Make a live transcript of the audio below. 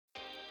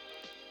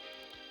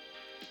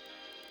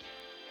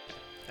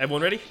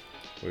Everyone ready?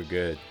 We're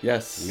good.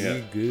 Yes.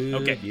 We good.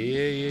 Okay.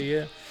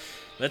 Yeah.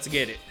 Let's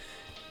get it.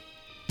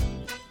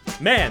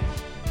 Man,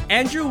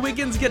 Andrew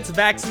Wiggins gets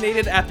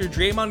vaccinated after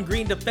Draymond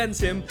Green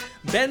defends him.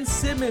 Ben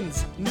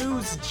Simmons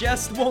news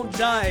just won't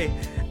die.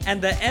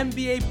 And the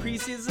NBA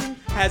preseason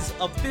has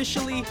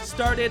officially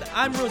started.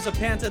 I'm Rosa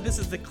Panta. This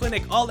is the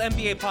Clinic All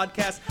NBA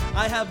podcast.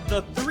 I have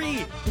the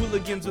three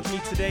hooligans with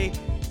me today.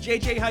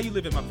 JJ, how you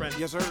living, my friend?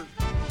 Yes, sir.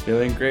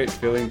 Feeling great,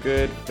 feeling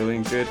good,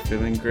 feeling good,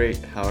 feeling great.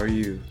 How are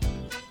you?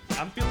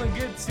 I'm feeling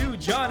good too.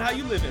 John, how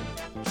you living?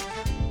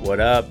 What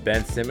up?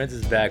 Ben Simmons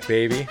is back,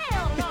 baby.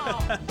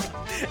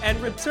 And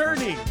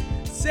returning,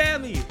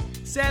 Sammy.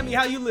 Sammy,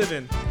 how you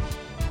living?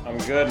 I'm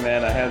good,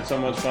 man. I had so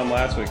much fun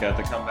last week. I had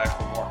to come back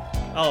for more.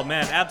 Oh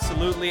man,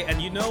 absolutely. And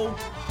you know,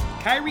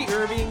 Kyrie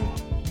Irving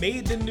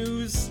made the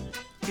news.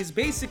 He's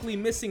basically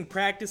missing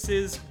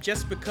practices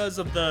just because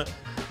of the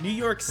New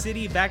York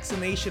City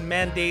vaccination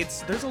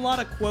mandates. There's a lot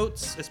of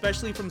quotes,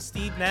 especially from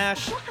Steve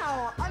Nash.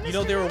 You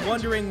know, they were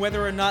wondering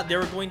whether or not they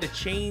were going to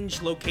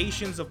change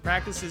locations of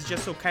practices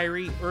just so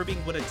Kyrie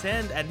Irving would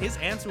attend. And his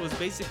answer was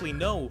basically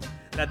no,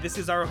 that this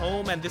is our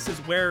home and this is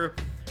where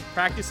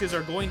practices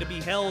are going to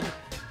be held.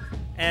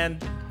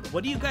 And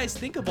what do you guys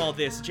think of all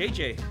this,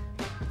 JJ?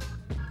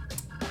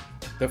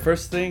 The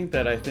first thing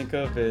that I think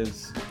of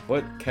is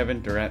what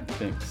Kevin Durant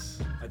thinks.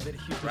 I bet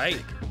he's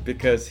right.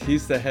 Because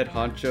he's the head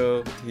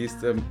honcho, he's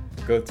the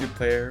go-to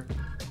player.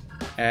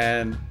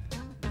 And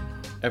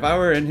if I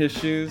were in his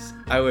shoes,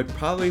 I would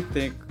probably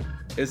think,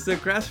 is the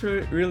grass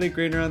really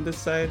greener on this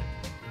side?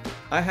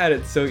 I had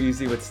it so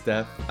easy with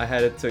Steph. I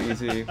had it so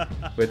easy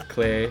with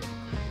Clay.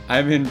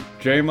 I mean,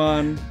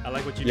 Draymond I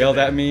like what you yelled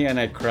did there. at me and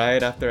I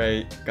cried after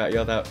I got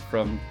yelled at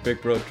from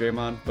Big Bro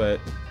Draymond, but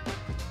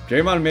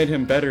Draymond made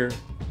him better.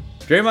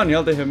 Draymond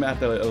yelled at him at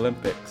the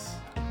Olympics.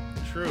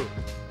 True.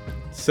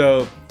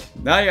 So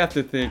now you have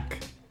to think,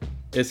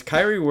 is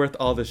Kyrie worth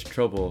all this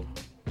trouble?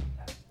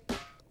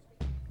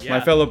 Yeah.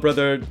 My fellow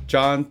brother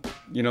John,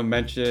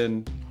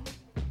 mentioned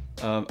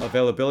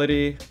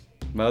availability.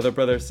 My other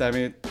brother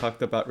Sammy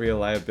talked about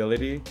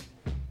reliability.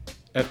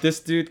 If this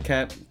dude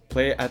can't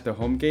play at the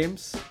home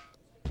games,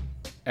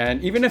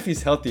 and even if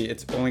he's healthy,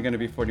 it's only going to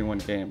be 41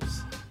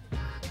 games.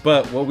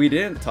 But what we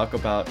didn't talk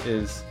about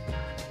is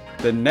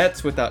the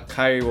Nets without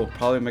Kyrie will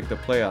probably make the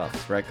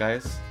playoffs, right,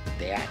 guys?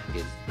 That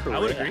is I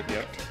would agree.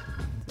 Yep.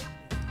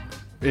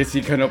 Is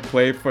he gonna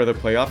play for the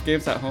playoff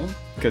games at home?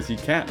 Because he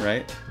can't,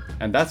 right?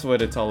 And that's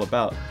what it's all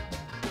about,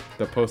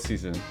 the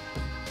postseason.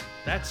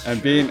 That's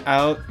And true. being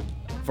out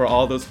for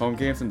all those home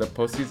games in the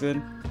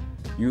postseason,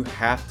 you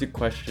have to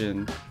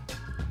question,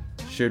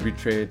 should we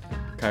trade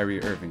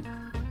Kyrie Irving?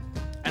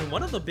 And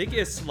one of the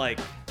biggest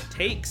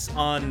takes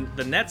on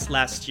the Nets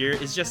last year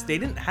is just they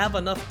didn't have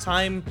enough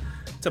time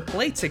to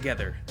play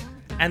together.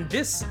 And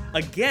this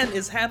again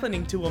is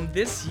happening to them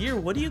this year.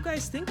 What do you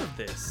guys think of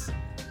this?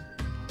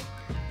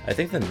 I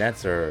think the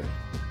Nets are,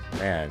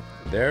 man,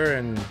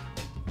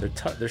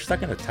 they're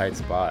stuck in a tight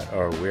spot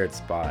or a weird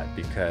spot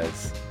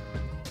because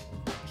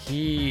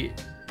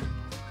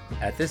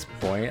at this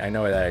point, I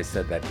know that I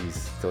said that he's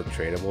still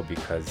tradable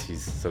because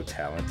he's so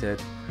talented,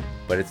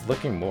 but it's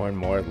looking more and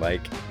more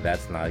like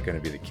that's not going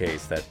to be the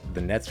case, that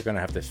the Nets are going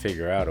to have to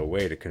figure out a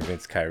way to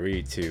convince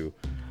Kyrie to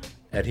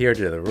adhere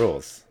to the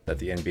rules that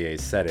the NBA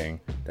is setting,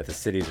 that the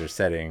cities are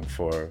setting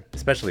for,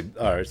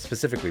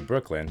 specifically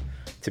Brooklyn,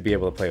 to be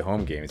able to play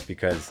home games,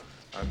 because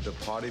I'm the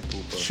party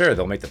pooper. sure,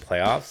 they'll make the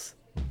playoffs,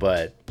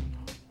 but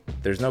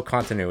there's no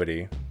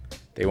continuity.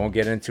 They won't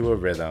get into a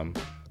rhythm,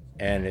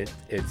 and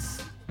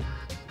it's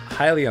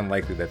highly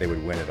unlikely that they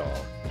would win it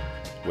all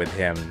with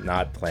him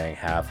not playing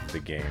half of the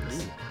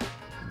games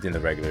in the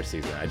regular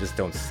season. I just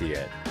don't see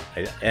it.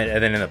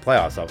 And then in the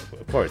playoffs,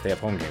 of course, they have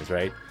home games,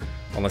 right?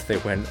 Unless they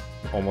win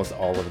almost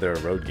all of their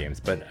road games.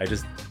 But I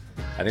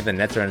think the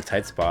Nets are in a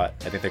tight spot.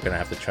 I think they're going to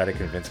have to try to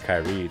convince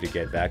Kyrie to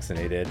get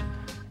vaccinated,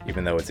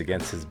 even though it's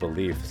against his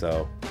belief.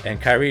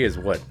 And Kyrie is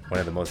one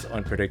of the most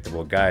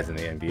unpredictable guys in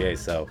the NBA.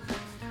 So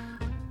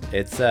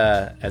it's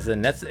as a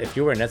Nets, if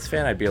you were a Nets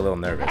fan, I'd be a little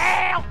nervous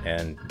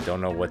and don't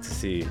know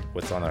what's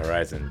on the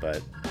horizon.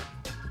 But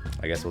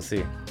I guess we'll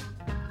see.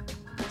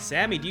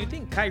 Sammy, do you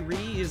think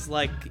Kyrie is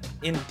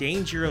in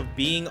danger of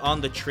being on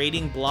the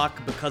trading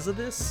block because of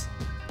this?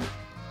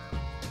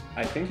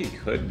 I think he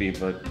could be,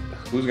 but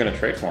who's going to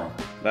trade for him?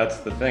 That's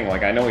the thing.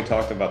 I know we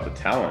talked about the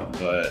talent,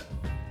 but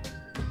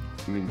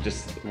I mean,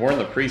 we're in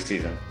the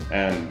preseason,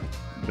 and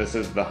this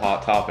is the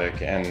hot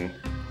topic, and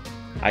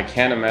I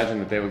can't imagine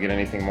that they would get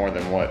anything more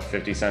than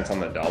 50 cents on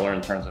the dollar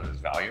in terms of his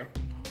value.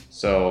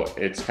 So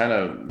it's kind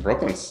of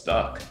Brooklyn's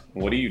stuck.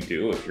 What do you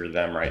do if you're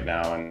them right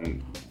now,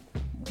 and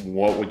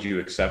what would you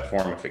accept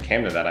for him if it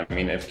came to that? I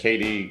mean, if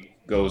KD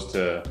goes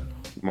to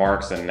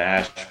Marks and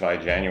Nash by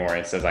January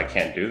and says, I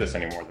can't do this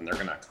anymore, then they're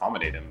going to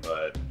accommodate him.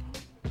 But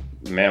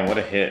man, what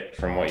a hit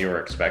from what you were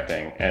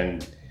expecting.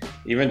 And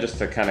even just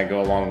to kind of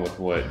go along with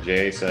what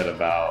Jay said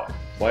about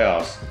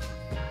playoffs,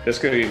 this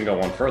could even go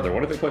one further.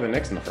 What if they play the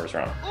Knicks in the first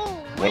round?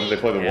 What if they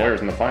play the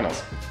Warriors in the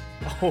finals?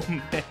 Oh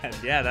man,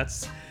 yeah,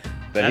 that's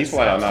then he's That's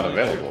flat out not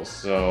absolutely available. true.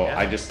 So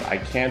Yeah. I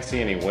can't see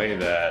any way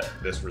that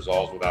this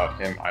resolves without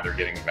him either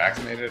getting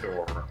vaccinated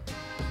or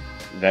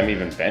them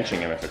even benching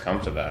him if it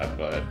comes to that.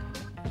 But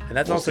And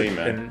that's we'll also see,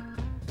 man.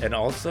 and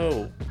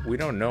also we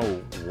don't know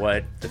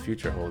what the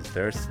future holds.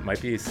 There's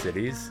might be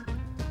cities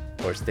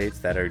or states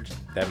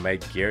that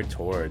might gear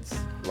towards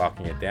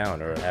locking it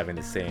down or having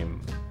the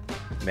same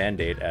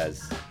mandate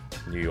as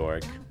New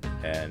York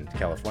and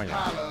California.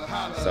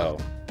 So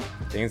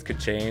things could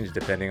change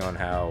depending on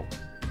how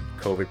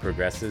COVID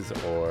progresses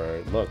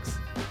or looks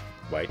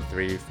like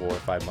 3, 4,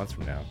 5 months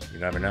from now. You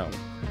never know.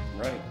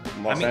 Right.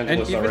 Los mean, And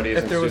Angeles even already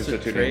if is there was a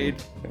instituting.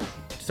 trade,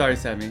 sorry,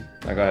 Sammy.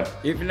 Oh, go ahead.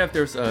 Even if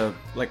there's a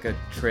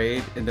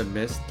trade in the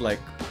mist, like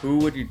who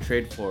would you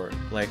trade for?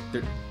 Like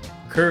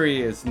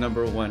Curry is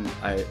number one,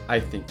 I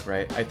think,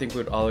 right? I think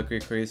we'd all agree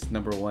Curry's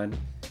number one.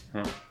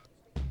 Huh.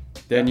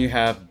 Then you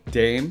have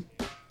Dame.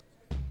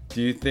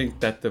 Do you think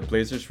that the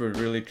Blazers would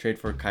really trade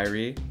for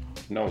Kyrie?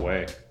 No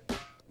way.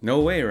 No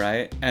way,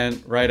 right?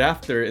 And right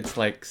after, it's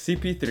like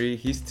CP3,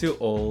 he's too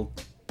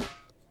old.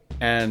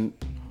 And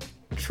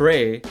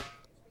Trey,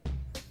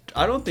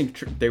 I don't think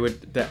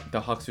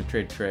the Hawks would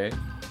trade Trey.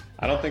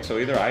 I don't think so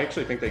either. I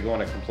actually think they go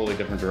in a completely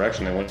different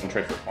direction. They wouldn't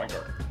trade for a point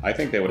guard. I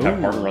think they would have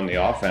Ooh. Harden run the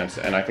offense,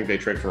 and I think they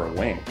trade for a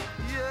wing.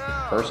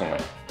 Personally.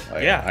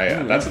 Like,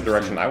 Yeah. that's the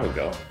direction I would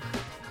go.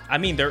 I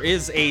mean, there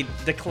is a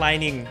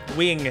declining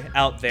wing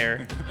out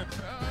there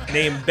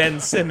named Ben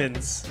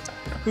Simmons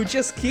who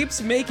just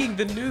keeps making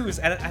the news.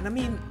 And I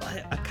mean,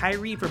 a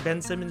Kyrie for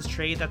Ben Simmons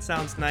trade, that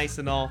sounds nice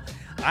and all.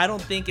 I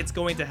don't think it's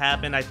going to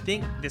happen. I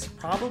think this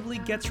probably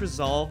gets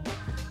resolved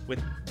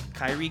with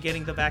Kyrie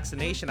getting the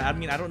vaccination. I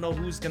mean, I don't know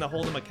who's going to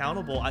hold him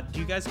accountable. Do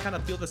you guys kind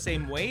of feel the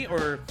same way?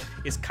 Or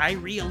is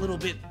Kyrie a little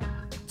bit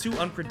too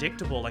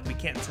unpredictable? Like, we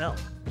can't tell.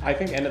 I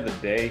think end of the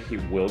day, he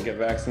will get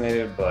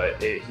vaccinated,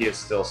 but he is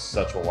still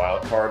such a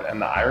wild card.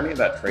 And the irony of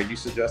that trade you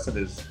suggested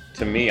is,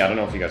 to me, I don't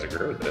know if you guys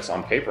agree with this.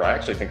 On paper, I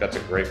actually think that's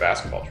a great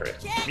basketball trade.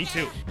 Me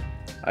too.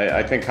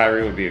 I think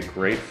Kyrie would be a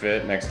great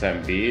fit next to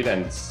Embiid,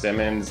 and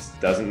Simmons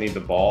doesn't need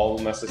the ball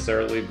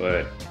necessarily,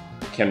 but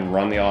can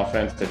run the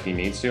offense if he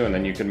needs to. And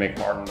then you can make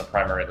Harden the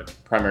primary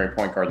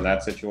point guard in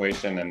that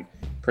situation, and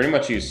pretty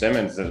much use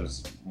Simmons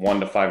as 1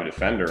 to 5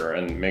 defender,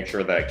 and make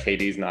sure that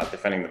KD's not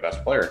defending the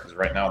best player, because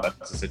right now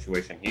that's the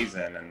situation he's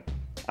in, and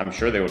I'm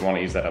sure they would want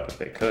to use that up if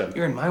they could.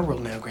 You're in my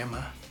world now,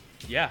 Grandma.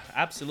 Yeah,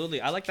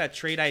 absolutely. I like that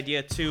trade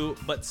idea too.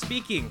 But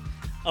speaking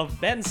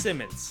of Ben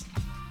Simmons,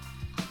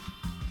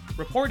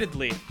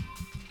 reportedly,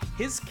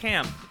 his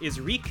camp is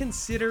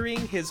reconsidering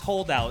his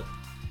holdout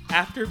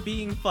after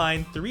being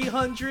fined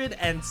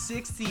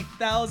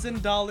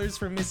 $360,000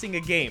 for missing a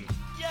game.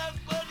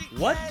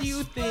 What do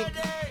you think?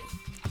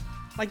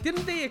 Like,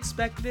 didn't they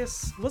expect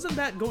this? Wasn't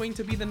that going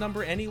to be the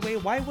number anyway?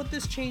 Why would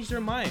this change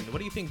their mind? What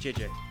do you think,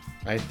 JJ?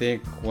 I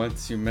think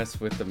once you mess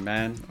with a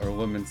man or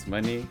woman's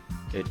money,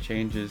 it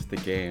changes the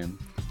game.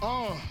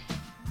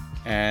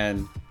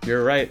 And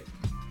you're right.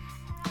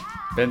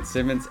 Ben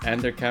Simmons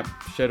and their camp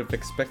should have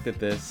expected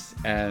this.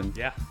 And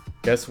Yeah.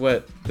 guess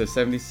what? The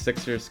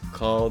 76ers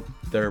called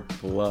their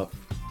bluff.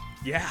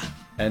 Yeah.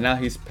 And now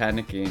he's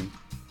panicking.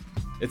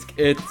 It's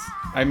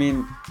I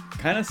mean,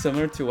 kind of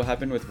similar to what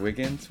happened with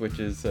Wiggins, which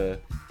is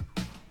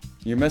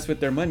you mess with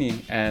their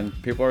money and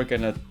people are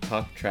gonna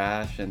talk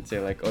trash and say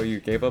like, oh, you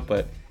gave up,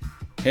 but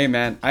hey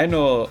man, I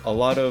know a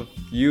lot of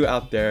you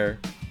out there,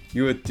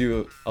 you would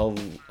do a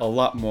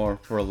lot more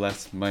for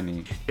less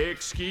money.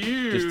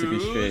 Excuse Just to be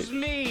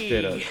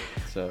straight up.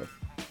 So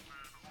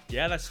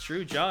Yeah, that's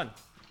true, John.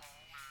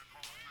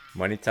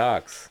 Money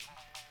talks.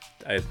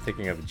 I'm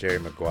thinking of Jerry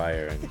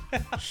Maguire and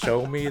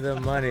show me the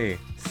money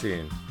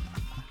scene.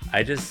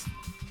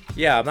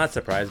 I'm not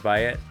surprised by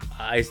it.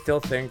 I still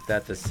think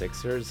that the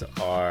Sixers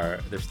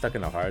they're stuck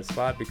in a hard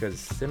spot because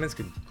Simmons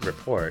could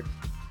report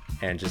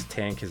and just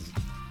tank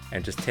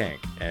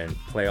and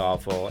play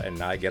awful and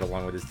not get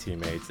along with his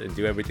teammates and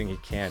do everything he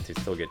can to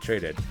still get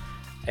traded.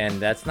 And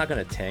that's not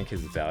going to tank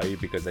his value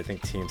because I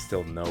think teams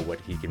still know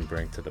what he can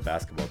bring to the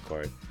basketball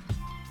court.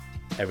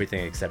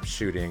 Everything except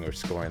shooting or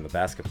scoring the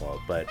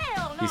basketball, but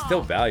he's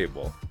still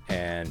valuable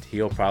and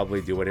he'll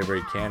probably do whatever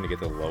he can to get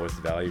the lowest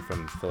value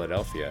from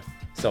Philadelphia.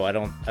 So I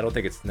don't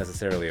think it's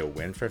necessarily a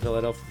win for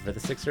Philadelphia, for the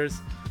Sixers.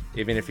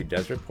 Even if he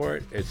does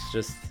report, it's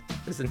just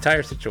this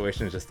entire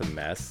situation is just a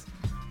mess.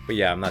 But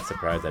yeah, I'm not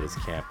surprised that his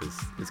camp is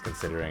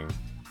reconsidering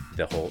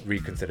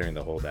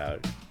the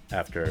holdout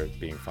after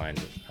being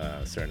fined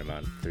a certain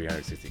amount,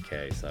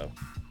 $360K. So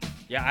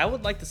Yeah, I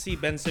would like to see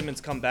Ben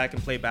Simmons come back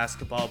and play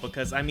basketball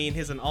because, I mean,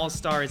 he's an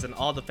all-star, he's an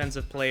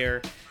all-defensive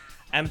player,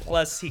 and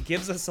plus, he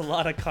gives us a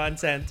lot of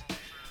content.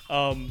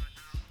 On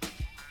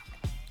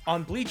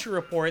Bleacher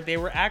Report, they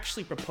were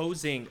actually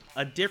proposing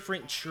a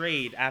different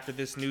trade after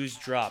this news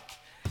dropped.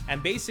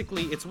 And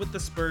basically, it's with the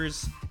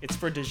Spurs. It's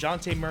for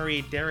DeJounte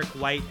Murray, Derek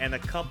White, and a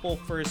couple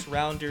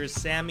first-rounders.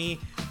 Sammy,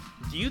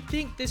 do you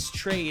think this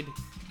trade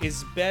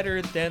is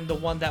better than the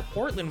one that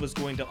Portland was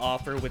going to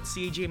offer with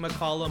CJ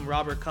McCollum,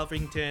 Robert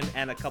Covington,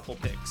 and a couple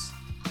picks?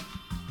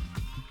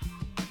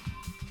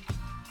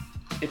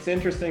 It's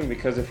interesting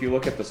because if you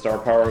look at the star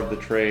power of the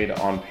trade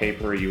on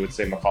paper, you would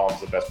say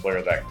McCollum's the best player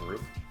of that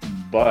group.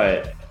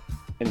 But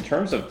in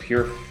terms of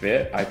pure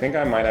fit, I think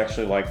I might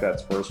actually like that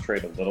Spurs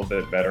trade a little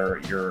bit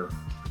better. You're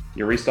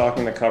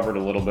restocking the cupboard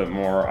a little bit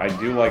more. I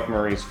do like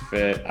Murray's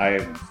fit.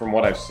 From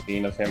what I've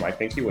seen of him, I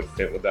think he would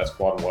fit with that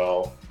squad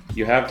well.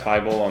 You have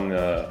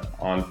Tybal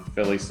on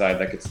Philly's side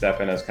that could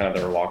step in as kind of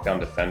their lockdown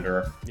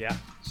defender. Yeah.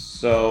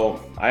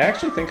 So I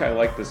actually think I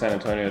like the San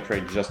Antonio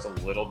trade just a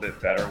little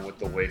bit better with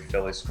the way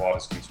Philly's squad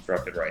is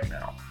constructed right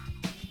now.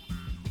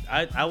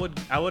 I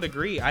would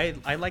agree.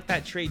 I like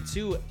that trade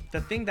too.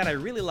 The thing that I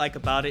really like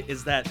about it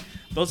is that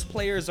those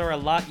players are a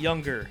lot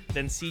younger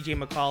than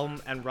CJ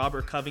McCollum and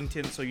Robert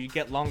Covington, so you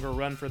get longer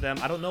run for them.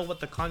 I don't know what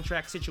the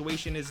contract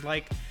situation is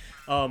like,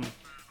 but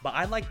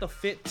I like the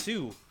fit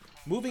too.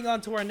 Moving on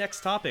to our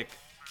next topic.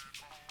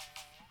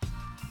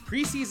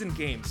 Preseason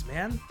games,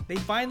 man. They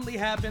finally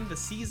happened. The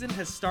season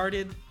has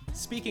started.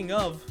 Speaking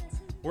of,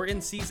 we're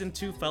in season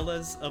 2,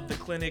 fellas, of the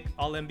Clinic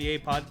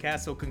All-NBA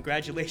podcast, so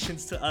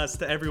congratulations to us,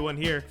 to everyone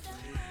here.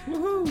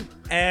 Woohoo!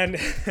 And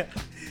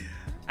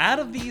out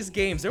of these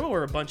games, there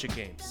were a bunch of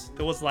games.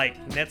 There was like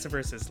Nets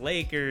versus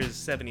Lakers,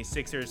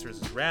 76ers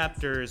versus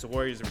Raptors,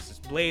 Warriors versus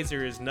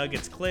Blazers,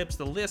 Nuggets, Clips,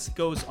 the list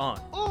goes on.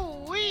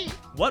 Ooh-wee.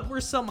 What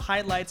were some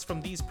highlights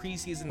from these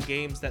preseason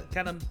games that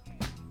kind of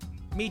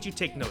made you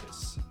take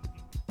notice?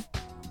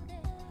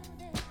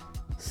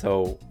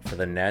 So for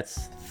the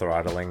Nets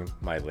throttling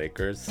my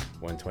Lakers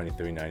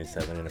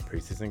 123-97 in a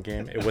preseason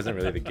game, it wasn't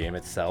really the game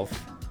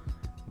itself,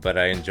 but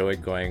I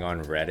enjoyed going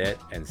on Reddit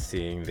and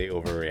seeing the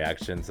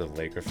overreactions of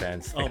Laker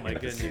fans thinking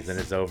that the season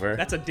is over.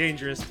 That's a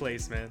dangerous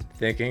place, man.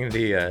 Thinking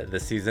the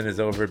season is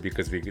over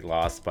because we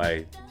lost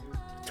by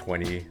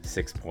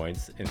 26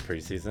 points in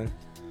preseason.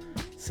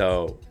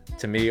 So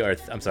to me,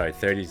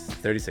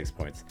 36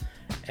 points.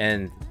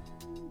 And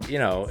you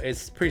know,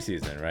 it's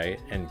preseason, right?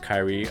 And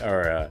Kyrie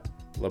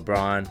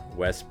LeBron,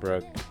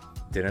 Westbrook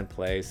didn't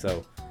play,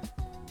 so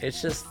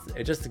it's just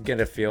to get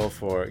a feel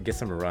for, get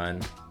some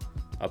run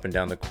up and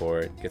down the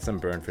court, get some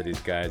burn for these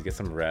guys, get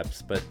some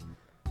reps, but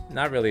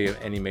not really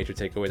any major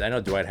takeaways. I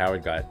know Dwight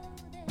Howard got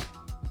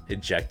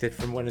ejected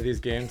from one of these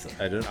games.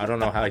 I don't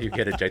know how you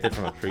get ejected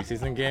from a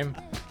preseason game,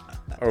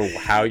 or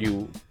how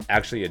you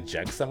actually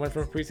eject someone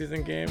from a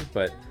preseason game,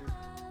 but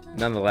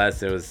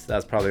nonetheless,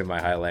 that's probably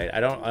my highlight. I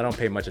don't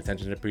pay much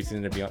attention to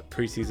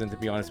preseason to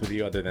be honest with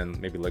you, other than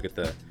maybe look at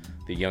the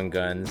young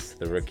guns,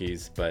 the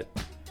rookies, but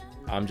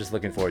I'm just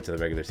looking forward to the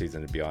regular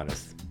season, to be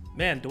honest.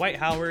 Man, Dwight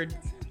Howard,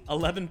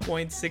 11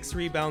 points, 6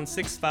 rebounds,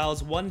 6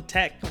 fouls, 1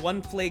 tech,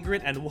 1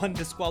 flagrant, and 1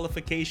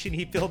 disqualification.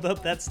 He filled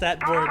up that stat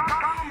board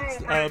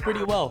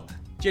pretty well.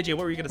 JJ,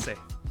 what were you going to say?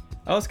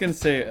 I was going to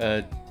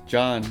say,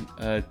 John,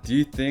 do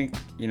you think,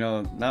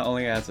 not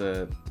only as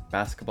a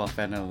basketball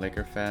fan and a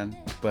Laker fan,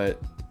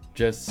 but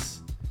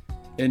just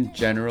in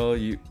general,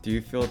 do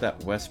you feel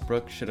that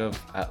Westbrook should have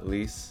at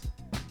least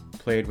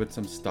played with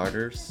some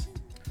starters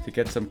to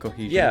get some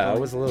cohesion? Yeah, I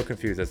was a little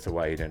confused as to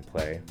why he didn't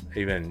play,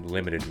 even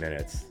limited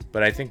minutes.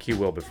 But I think he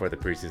will before the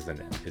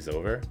preseason is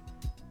over.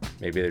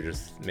 Maybe they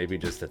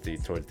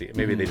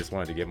just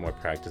wanted to get more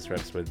practice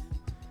reps with,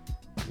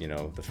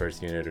 the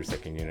first unit or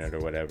second unit or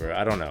whatever.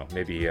 I don't know.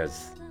 Maybe he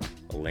has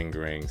a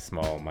lingering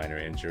small minor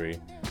injury.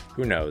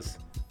 Who knows?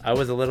 I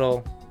was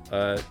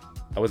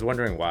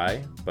wondering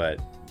why, but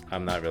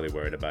I'm not really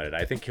worried about it.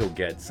 I think he'll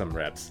get some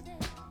reps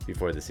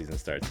before the season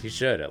starts. He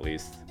should, at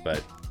least,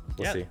 but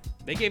we'll see.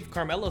 They gave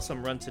Carmelo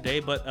some run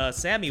today, but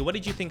Sammy, what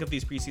did you think of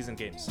these preseason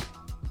games?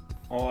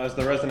 Well, as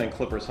the resident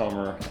Clippers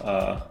homer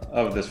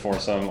of this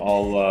foursome,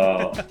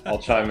 I'll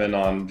chime in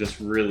on just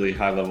really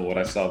high level what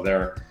I saw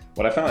there.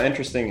 What I found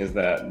interesting is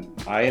that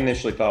I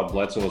initially thought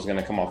Bledsoe was going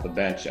to come off the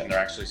bench, and they're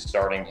actually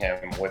starting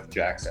him with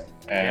Jackson.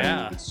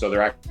 And so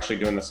they're actually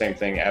doing the same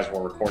thing as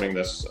we're recording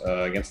this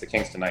against the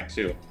Kings tonight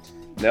too.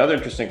 The other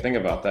interesting thing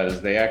about that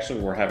is they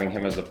actually were having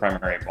him as the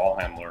primary ball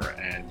handler,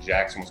 and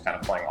Jackson was kind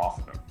of playing off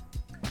of him.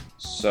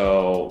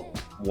 So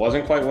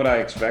wasn't quite what I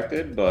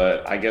expected,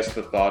 but I guess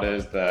the thought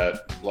is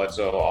that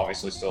Bledsoe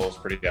obviously still is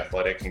pretty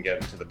athletic, can get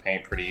into the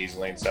paint pretty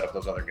easily and set up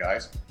those other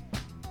guys.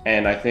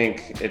 And I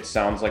think it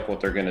sounds like what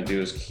they're going to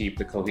do is keep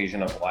the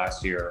cohesion of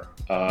last year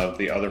of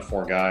the other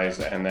 4 guys,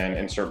 and then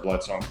insert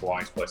Bledsoe in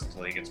Kawhi's place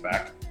until he gets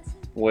back,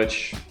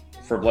 which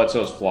for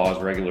Bledsoe's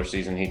flaws regular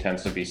season, he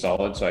tends to be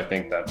solid. So I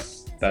think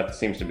that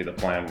seems to be the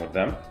plan with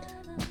them.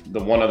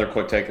 The one other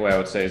quick takeaway I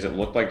would say is it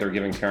looked like they're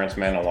giving Terrence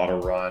Mann a lot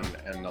of run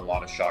and a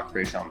lot of shot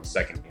creation on the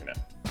second unit.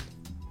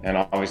 And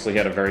obviously he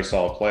had a very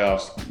solid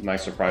playoffs,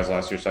 nice surprise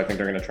last year. So I think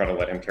they're going to try to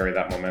let him carry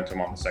that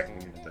momentum on the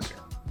second unit this year.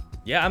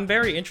 Yeah, I'm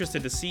very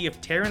interested to see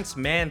if Terrence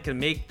Mann can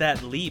make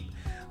that leap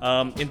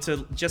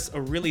into just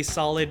a really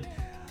solid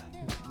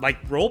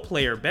role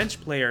player,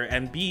 bench player,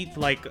 and be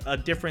like a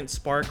different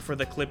spark for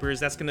the Clippers.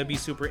 That's going to be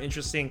super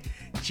interesting.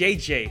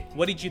 JJ,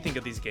 what did you think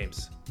of these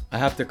games? I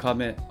have to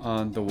comment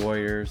on the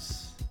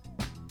Warriors.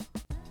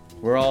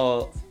 We're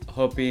all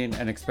hoping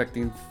and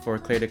expecting for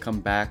Klay to come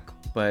back,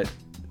 but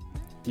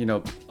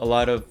a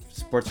lot of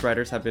sports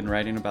writers have been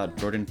writing about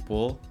Jordan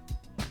Poole,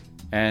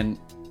 and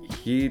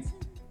he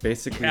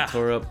basically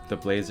tore up the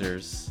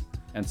Blazers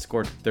and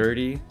scored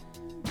 30.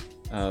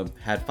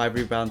 Had 5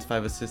 rebounds,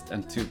 5 assists,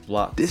 and 2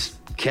 blocks. This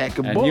cat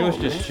can And ball. he was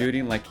just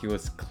shooting like he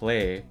was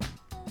Clay.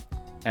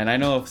 And I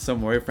know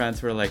some Warrior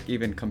fans were like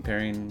even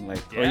comparing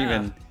or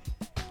even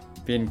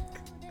being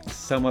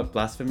somewhat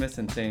blasphemous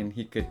and saying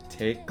he could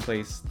take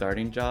Clay's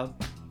starting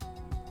job,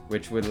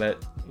 which would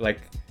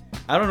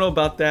I don't know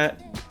about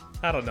that.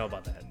 I don't know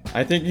about that.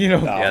 I think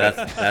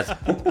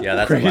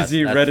that's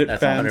crazy Reddit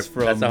fans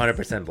that's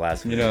 100%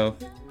 blasphemy.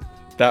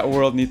 That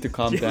world need to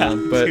calm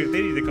down. But Dude,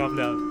 they need to calm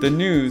down. the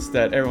news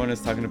that everyone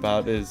is talking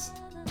about is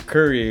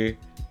Curry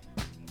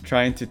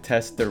trying to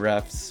test the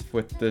refs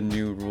with the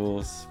new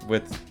rules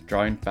with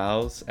drawing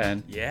fouls,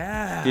 and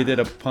he did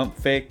a pump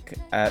fake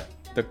at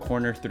the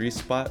corner 3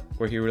 spot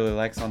where he really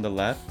likes on the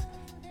left,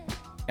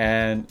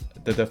 and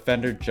the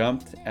defender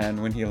jumped,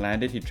 and when he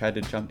landed he tried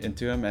to jump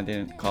into him and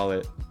didn't call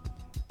it.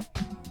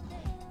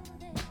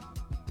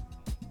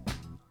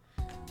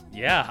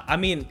 Yeah, I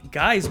mean,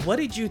 guys, what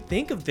did you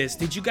think of this?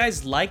 Did you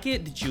guys like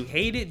it? Did you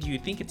hate it? Do you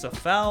think it's a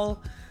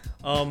foul?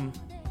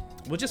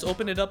 We'll just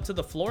open it up to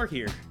the floor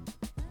here.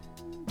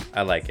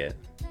 I like it.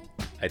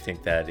 I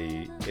think that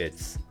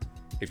it's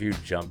if you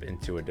jump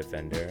into a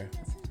defender,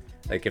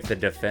 like if the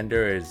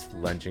defender is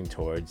lunging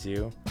towards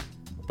you,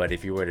 but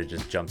if you were to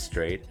just jump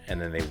straight and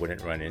then they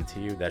wouldn't run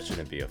into you, that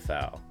shouldn't be a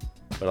foul.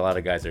 But a lot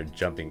of guys are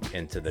jumping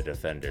into the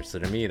defender. So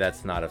to me,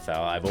 that's not a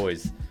foul. I've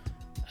always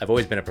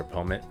been a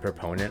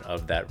proponent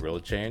of that rule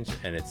change,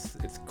 and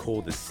it's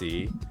cool to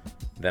see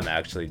them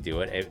actually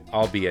do it,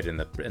 albeit in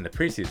the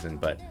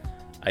preseason. But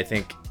I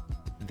think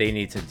they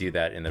need to do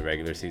that in the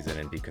regular season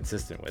and be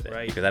consistent with it,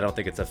 right? Because I don't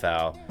think it's a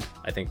foul.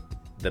 I think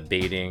the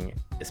baiting,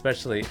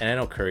 especially, and I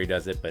know Curry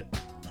does it, but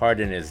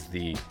Harden is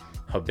the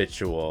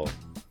habitual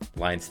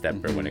line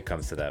stepper when it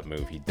comes to that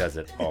move. He does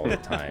it all the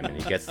time, and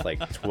he gets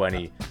like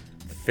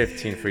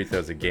 15 free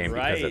throws a game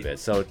because of it.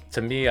 So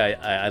to me,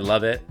 I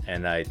love it,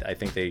 and I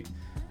think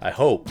I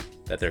hope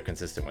that they're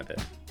consistent with it.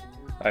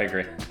 I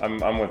agree.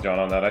 I'm with John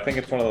on that. I think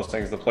it's one of those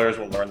things the players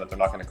will learn that they're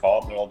not going to call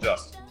it, and they'll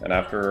adjust. And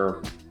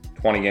after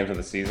 20 games of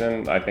the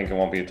season, I think it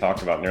won't be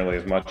talked about nearly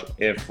as much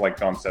if, like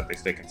John said, they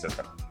stay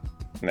consistent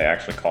and they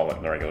actually call it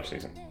in the regular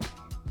season.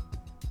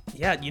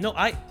 Yeah,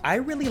 I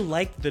really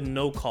like the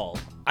no call.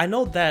 I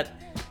know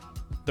that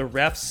the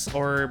refs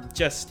or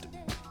just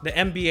the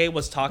NBA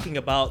was talking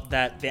about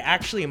that they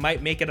actually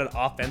might make it an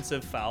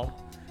offensive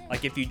foul.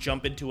 Like if you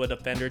jump into a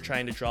defender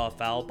trying to draw a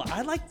foul, but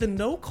I like the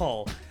no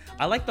call.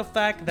 I like the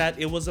fact that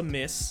it was a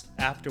miss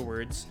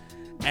afterwards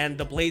and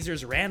the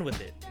Blazers ran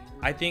with it.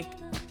 I think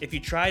if you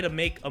try to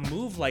make a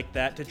move like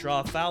that to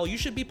draw a foul, you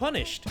should be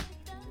punished,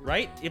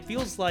 right? It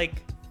feels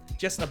like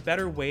just a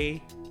better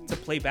way to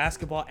play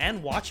basketball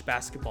and watch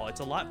basketball. It's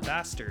a lot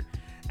faster.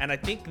 And I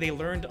think they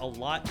learned a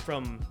lot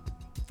from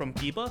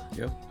FIBA.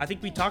 Yep. I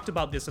think we talked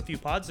about this a few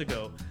pods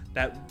ago,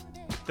 that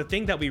the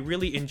thing that we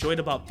really enjoyed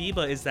about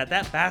FIBA is that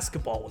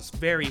basketball was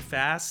very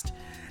fast,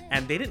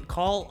 and they didn't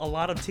call a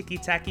lot of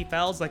ticky-tacky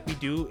fouls like we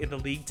do in the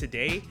league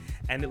today.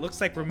 And it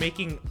looks like we're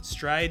making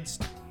strides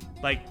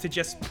to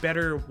just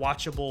better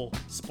watchable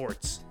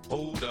sports.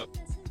 Hold up.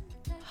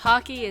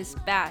 Hockey is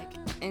back,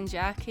 and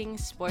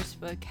DraftKings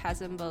Sportsbook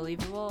has an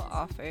unbelievable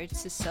offer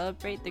to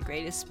celebrate the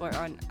greatest sport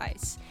on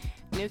ice.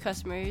 New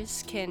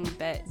customers can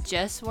bet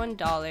just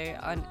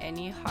 $1 on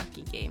any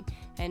hockey game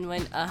and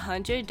win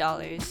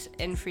 $100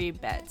 in free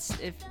bets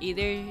if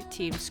either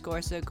team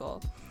scores a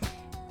goal.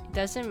 It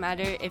doesn't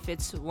matter if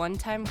it's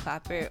one-time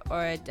clapper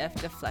or a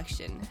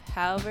deflection.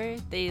 However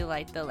they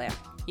light the lamp,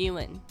 you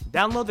win.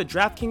 Download the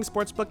DraftKings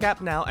Sportsbook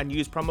app now and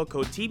use promo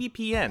code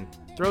TBPN.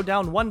 Throw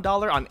down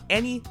 $1 on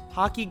any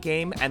hockey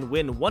game and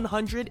win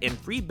 $100 in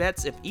free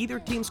bets if either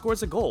team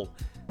scores a goal.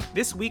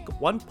 This week,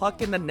 one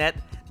puck in the net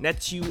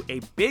nets you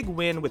a big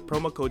win with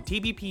promo code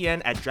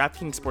TBPN at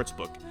DraftKings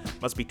Sportsbook.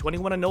 Must be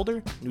 21 and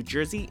older, New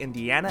Jersey,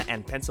 Indiana,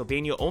 and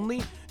Pennsylvania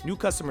only. New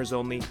customers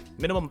only.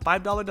 Minimum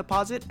 $5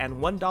 deposit and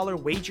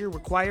 $1 wager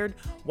required.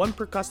 One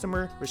per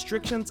customer.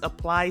 Restrictions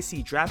apply.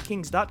 See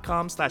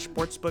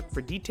DraftKings.com/sportsbook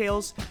for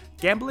details.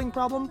 Gambling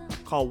problem?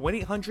 Call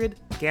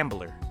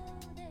 1-800-GAMBLER.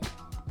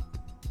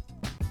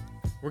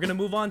 We're going to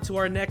move on to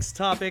our next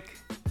topic.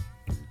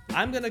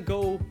 I'm going to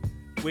go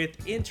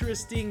with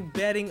interesting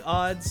betting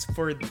odds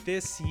for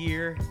this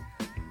year,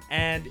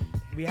 and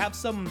we have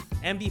some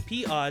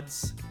MVP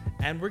odds,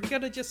 and we're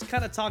gonna just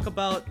kind of talk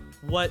about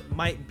what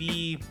might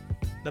be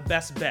the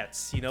best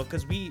bets,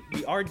 because we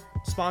are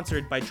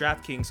sponsored by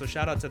DraftKings, so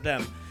shout out to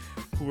them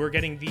who we're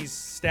getting these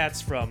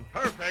stats from.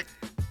 Perfect.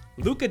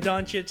 Luka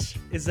Doncic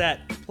is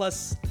at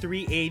plus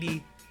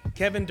 380,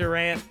 Kevin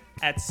Durant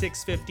at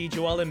 650,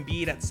 Joel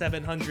Embiid at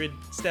 700,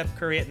 Steph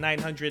Curry at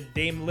 900,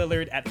 Dame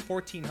Lillard at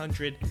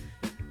 1400,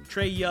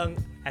 Trae Young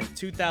at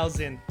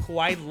 2,000,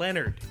 Kawhi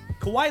Leonard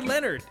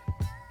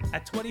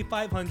at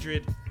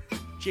 2,500,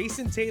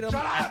 Jason Tatum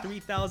at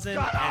 3,000,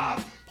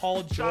 and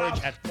Paul George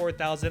at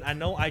 4,000. I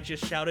know I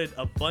just shouted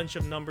a bunch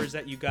of numbers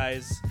at you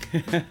guys,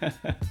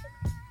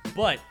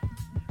 but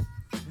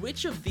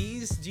which of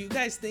these do you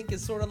guys think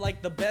is sort of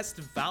like the best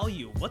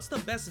value? What's the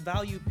best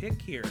value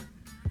pick here?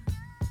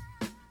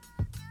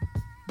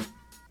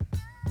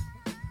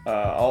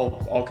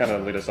 I'll kind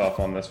of lead us off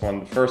on this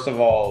one. First of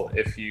all,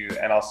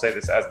 and I'll say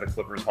this as the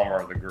Clippers homer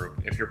of the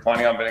group, if you're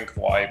planning on betting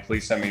Kawhi,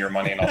 please send me your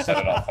money and I'll set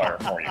it on fire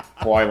for you.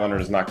 Kawhi Leonard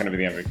is not going to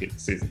be the MVP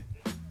this season.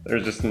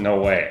 There's just no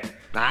way.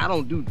 Nah, I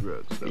don't do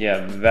drugs. Though.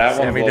 Yeah, that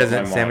one blows my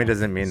mind. Sammy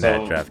doesn't mean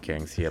that,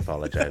 DraftKings. He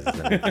apologizes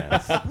in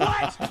advance.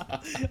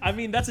 What? I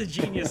mean, that's a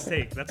genius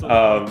take. That's what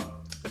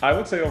I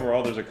would say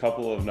overall, there's a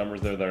couple of numbers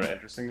there that are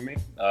interesting to me.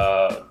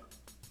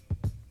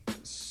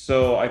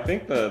 So I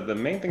think the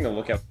main thing to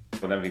look at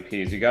with MVP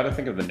is you got to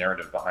think of the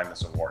narrative behind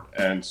this award.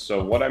 And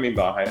so what I mean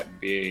behind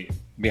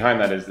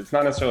that is it's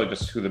not necessarily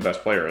just who the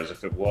best player is.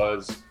 If it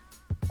was,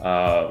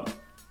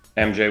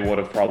 MJ would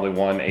have probably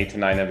won 8 to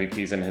 9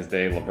 MVPs in his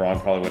day.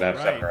 LeBron probably would have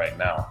 7 right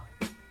now.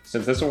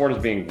 Since this award is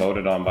being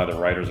voted on by the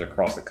writers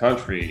across the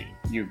country,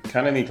 you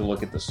kind of need to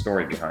look at the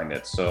story behind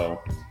it.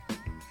 So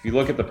if you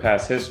look at the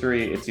past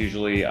history, it's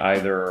usually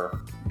either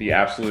the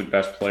absolute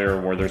best player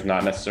where there's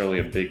not necessarily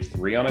a big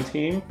three on a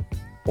team,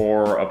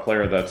 or a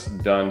player that's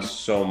done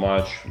so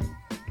much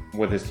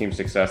with his team's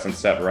success and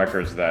set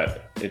records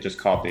that it just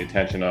caught the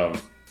attention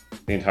of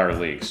the entire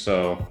league.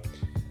 So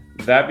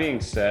that being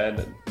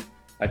said,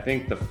 I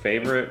think the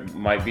favorite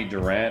might be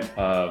Durant.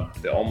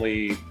 The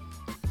only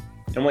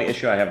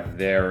issue I have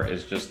there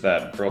is just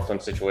that Brooklyn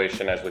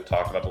situation, as we've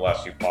talked about the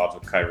last few pods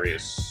with Kyrie,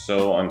 is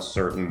so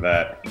uncertain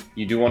that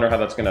you do wonder how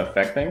that's going to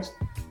affect things.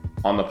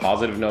 On the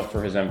positive note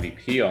for his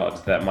MVP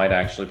odds, that might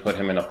actually put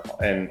him in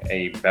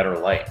a better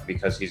light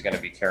because he's going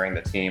to be carrying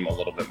the team a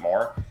little bit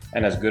more.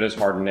 And as good as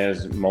Harden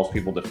is, most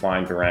people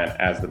define Durant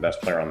as the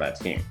best player on that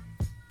team.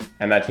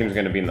 And that team's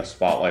going to be in the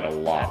spotlight a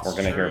lot. We're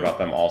going to hear about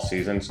them all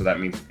season, so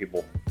that means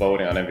people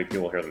voting on MVP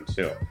will hear them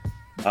too.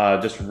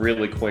 Just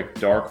really quick,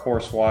 dark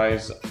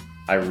horse-wise,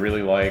 I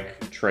really like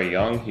Trae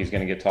Young. He's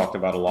going to get talked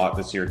about a lot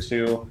this year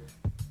too.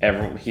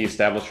 He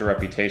established a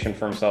reputation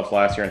for himself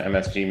last year in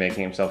MSG,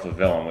 making himself a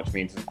villain, which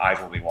means eyes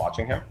will be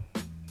watching him.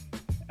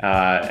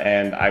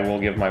 And I will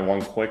give my one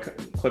quick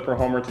Clipper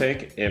homer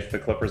take. If the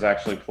Clippers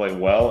actually play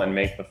well and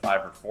make the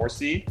 5 or 4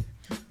 seed,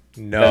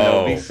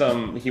 no, then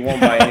there'll be he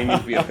won't by any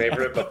means be a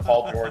favorite, but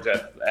Paul George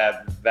at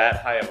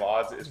that high of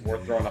odds is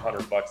worth throwing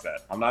 $100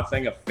 at. I'm not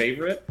saying a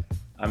favorite.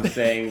 I'm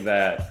saying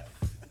that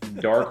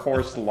dark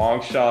horse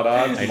long shot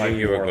odds. I knew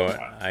you were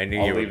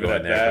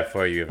going there that.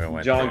 before you even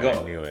went John, there.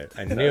 I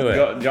knew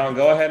it. John,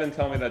 go ahead and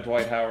tell me that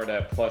Dwight Howard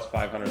at plus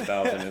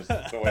 500,000 is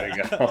the way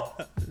to go.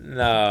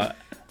 No,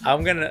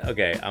 I'm gonna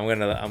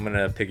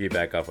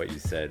piggyback off what you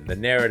said. The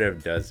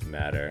narrative does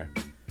matter,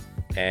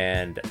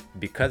 and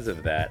because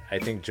of that, I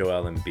think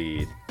Joel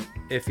Embiid,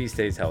 if he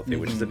stays healthy,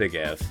 which is a big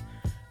if,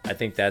 I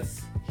think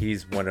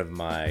he's one of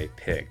my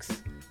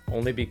picks,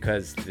 only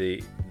because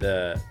the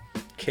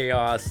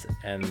chaos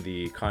and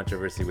the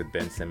controversy with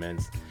Ben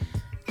Simmons,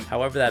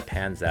 however that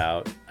pans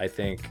out, I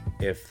think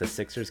if the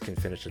Sixers can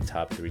finish a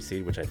top 3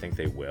 seed, which I think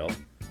they will,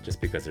 just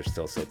because they're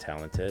still so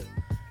talented,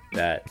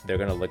 that they're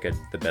going to look at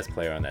the best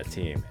player on that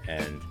team.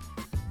 And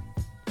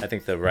I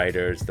think the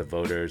writers, the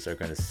voters are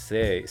going to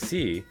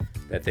see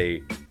that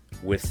they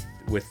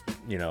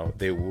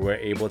they were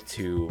able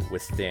to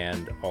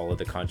withstand all of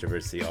the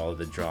controversy, all of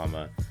the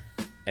drama,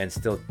 and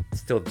still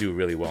do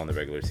really well in the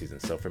regular season.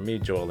 So for me,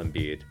 Joel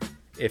Embiid,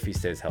 if he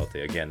stays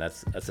healthy, again,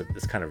 that's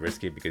kind of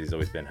risky because he's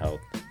always been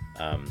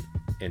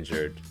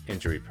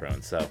injury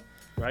prone. So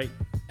right.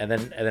 And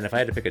then if I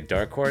had to pick a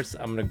dark horse,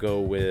 I'm gonna go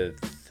with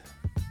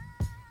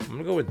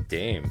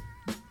Dame.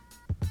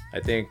 I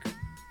think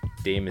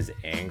Dame is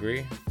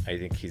angry. I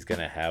think he's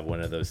gonna have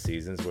one of those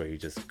seasons where he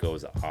just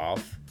goes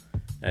off.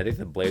 And I think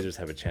the Blazers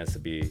have a chance to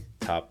be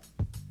top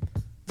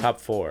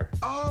 4.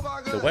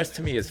 The West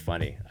to me is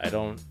funny. I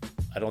don't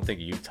think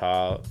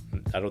Utah.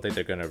 I don't think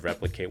they're gonna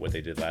replicate what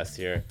they did last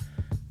year.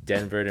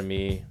 Denver, to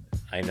me,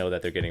 I know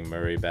that they're getting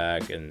Murray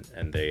back and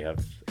they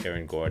have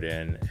Aaron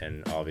Gordon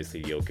and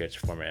obviously Jokic,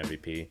 former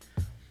MVP.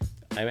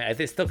 I mean,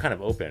 it's still kind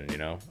of open,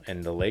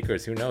 and the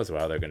Lakers, who knows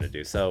how they're going to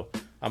do. So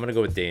I'm going to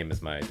go with Dame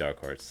as my dark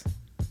horse.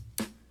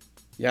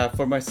 Yeah,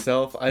 for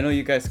myself, I know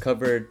you guys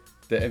covered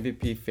the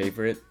MVP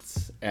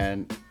favorites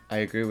and I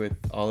agree with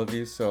all of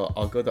you. So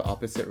I'll go the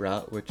opposite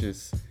route, which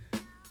is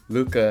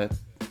Luka.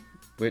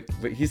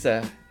 He's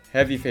a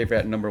heavy favorite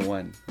at number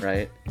 1,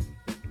 right?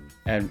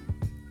 And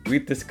we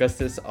discussed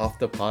this off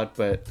the pod,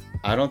 but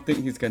I don't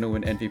think he's going to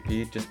win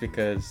MVP just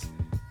because,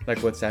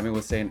 like what Sammy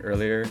was saying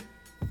earlier,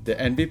 the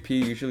MVP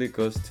usually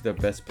goes to the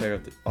best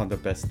player on the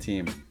best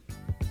team.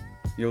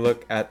 You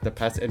look at the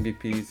past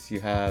MVPs,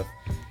 you have,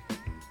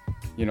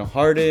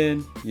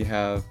 Harden, you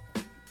have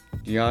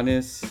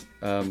Giannis,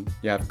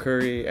 you have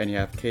Curry, and you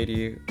have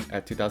KD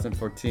at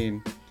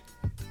 2014.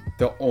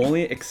 The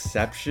only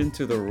exception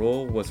to the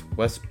rule was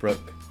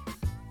Westbrook.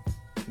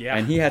 Yeah.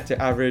 And he had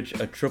to average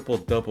a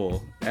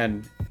triple-double,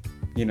 and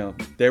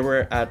they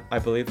were at, I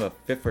believe, a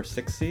 5th or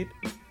 6th seed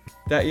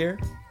that year.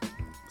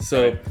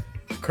 So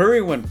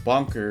Curry went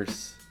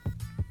bonkers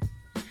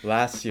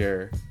last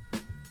year,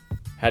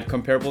 had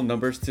comparable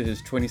numbers to his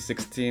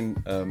 2016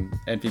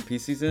 MVP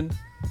season,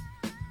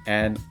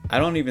 and I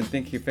don't even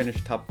think he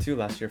finished top 2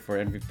 last year for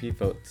MVP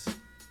votes.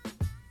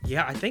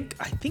 Yeah, I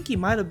think he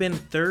might have been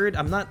third.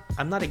 I'm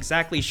not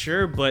exactly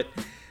sure, but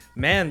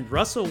man,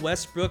 Russell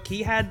Westbrook,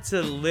 he had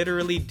to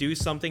literally do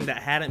something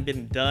that hadn't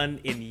been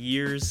done in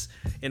years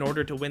in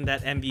order to win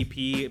that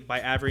MVP by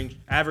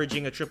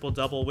averaging a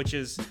triple-double, which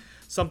is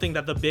something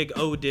that the Big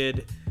O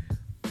did.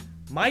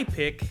 My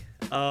pick,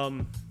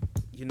 I'm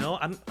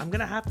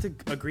gonna have to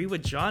agree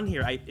with John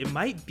here. It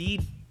might be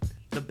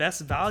the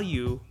best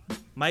value,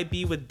 might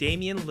be with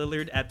Damian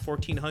Lillard at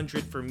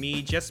 1,400 for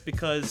me, just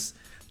because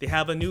they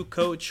have a new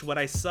coach. What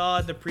I saw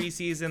in the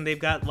preseason, they've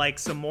got like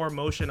some more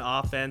motion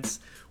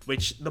offense,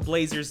 which the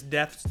Blazers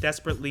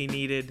desperately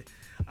needed.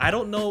 I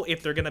don't know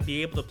if they're gonna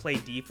be able to play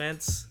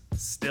defense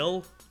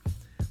still,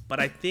 but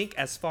I think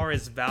as far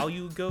as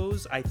value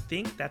goes, I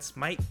think that's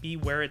might be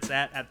where it's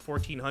at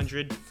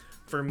 1,400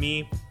 for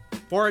me.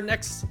 For our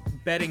next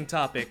betting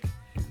topic,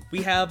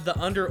 we have the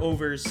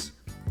under-overs.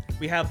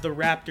 We have the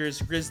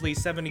Raptors, Grizzlies,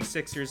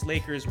 76ers,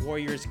 Lakers,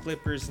 Warriors,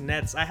 Clippers,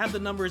 Nets. I have the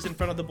numbers in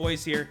front of the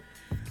boys here.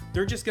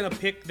 They're just going to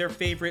pick their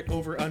favorite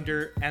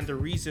over-under and the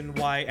reason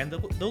why, and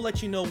they'll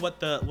let you know what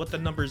the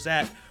number's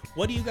at.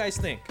 What do you guys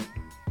think?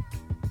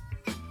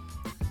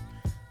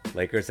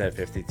 Lakers at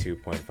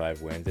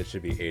 52.5 wins. It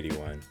should be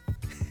 81.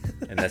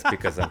 And that's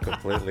because I'm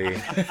completely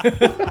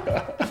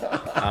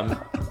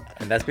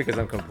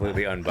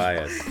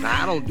unbiased.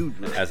 Nah, I don't do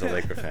drugs. As a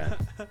Laker fan.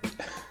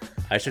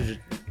 I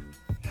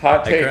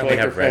Hot take, currently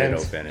Laker have Reddit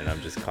fans. open and I'm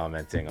just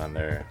commenting on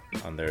their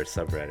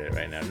subreddit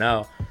right now.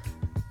 Now,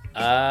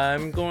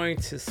 I'm going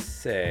to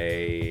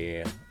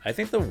say I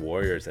think the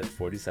Warriors at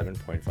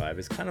 47.5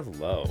 is kind of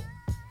low.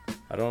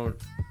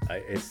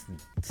 It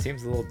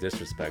seems a little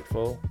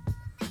disrespectful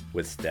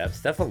with Steph.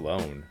 Steph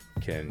alone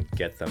can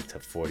get them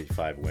to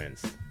 45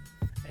 wins.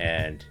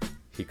 And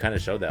he kind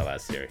of showed that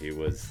last year. He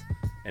was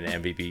an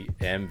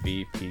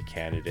MVP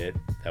candidate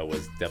that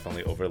was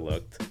definitely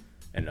overlooked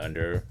and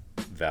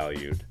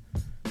undervalued.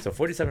 So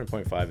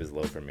 47.5 is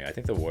low for me. I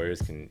think the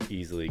Warriors can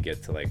easily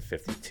get to like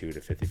 52 to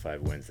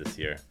 55 wins this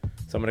year.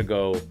 So I'm going to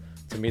go,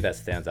 to me that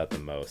stands out the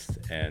most,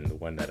 and the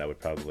one that I would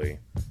probably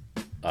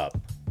up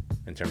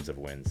in terms of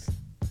wins.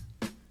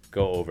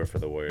 Go over for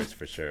the Warriors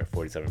for sure,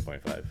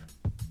 47.5.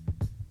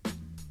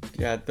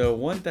 Yeah, the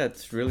one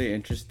that's really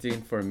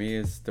interesting for me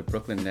is the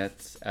Brooklyn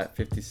Nets at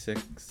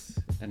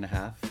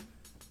 56.5.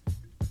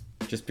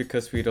 Just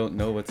because we don't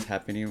know what's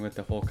happening with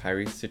the whole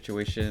Kyrie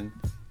situation.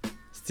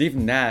 Steve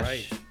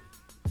Nash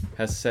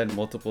has said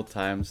multiple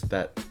times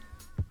that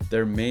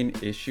their main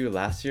issue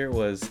last year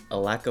was a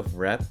lack of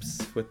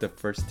reps with the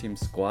first team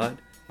squad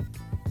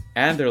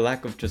and their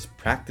lack of just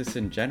practice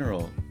in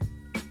general.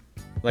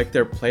 Like,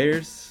 their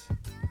players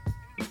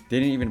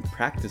didn't even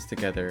practice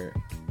together,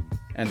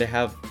 and they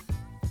have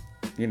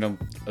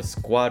a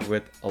squad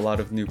with a lot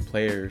of new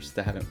players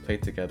that haven't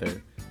played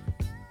together.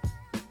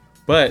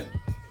 But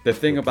the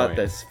thing about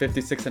this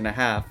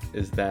 56.5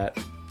 is that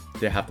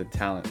they have the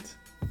talent.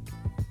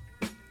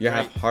 You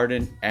have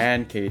Harden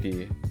and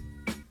KD,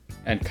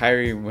 and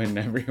Kyrie,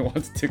 whenever he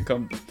wants to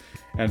come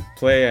and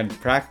play and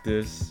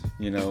practice,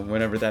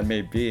 whenever that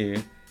may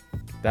be,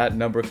 that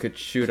number could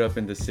shoot up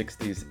in the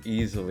 60s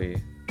easily.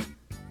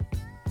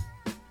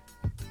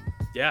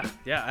 Yeah,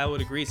 I would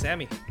agree,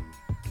 Sammy.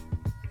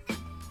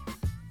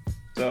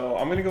 So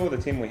I'm gonna go with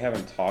a team we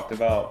haven't talked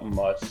about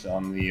much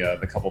on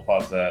the couple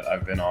pods that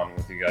I've been on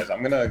with you guys.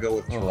 I'm gonna go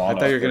with Toronto. I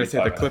thought you were gonna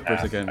say the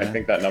Clippers again, man. I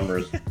think that number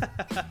is.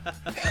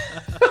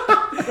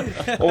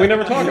 Well, we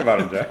never talk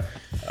about it,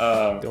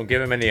 Jack. Don't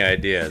give him any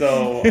ideas.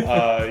 So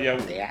yeah,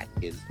 That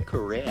is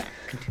correct.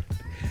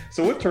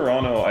 So with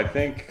Toronto, I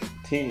think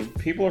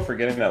people are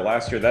forgetting that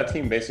last year that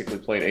team basically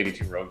played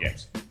 82 road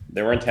games.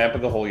 They were in Tampa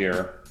the whole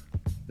year.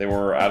 They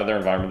were out of their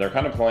environment. They're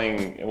kind of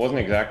playing, it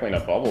wasn't exactly in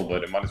a bubble,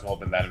 but it might as well have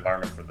been that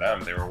environment for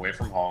them. They were away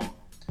from home.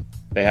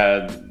 They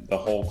had the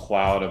whole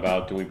cloud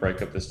about, do we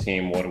break up this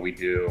team? What do we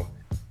do?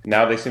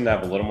 Now they seem to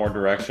have a little more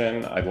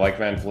direction. I like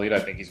Van Vliet. I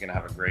think he's going to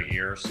have a great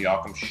year.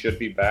 Siakam should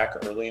be back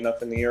early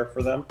enough in the year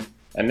for them.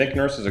 And Nick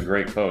Nurse is a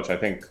great coach. I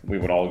think we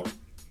would all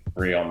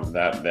agree on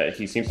that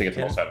he seems to get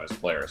the most out of his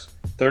players.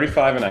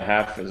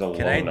 35.5 is a low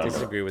number. Can I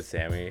disagree with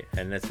Sammy?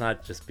 And it's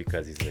not just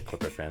because he's a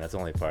Clipper fan. That's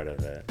only part of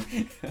it.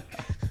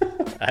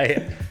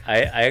 I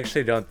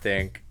actually don't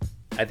think...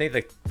 I think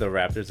the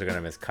Raptors are going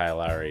to miss Kyle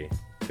Lowry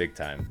big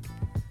time.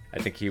 I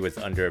think he was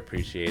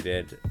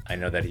underappreciated. I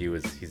know that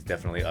he's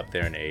definitely up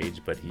there in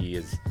age, but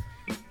he's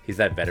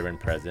that veteran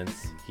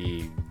presence.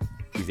 He's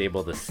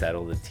able to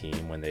settle the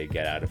team when they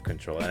get out of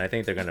control, and I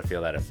think they're going to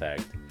feel that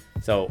effect.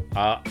 So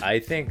I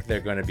think they're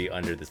going to be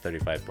under this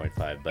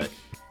 35.5, but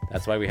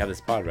that's why we have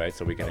this pod, right?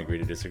 So we can agree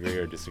to disagree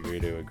or disagree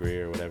to agree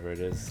or whatever it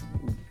is.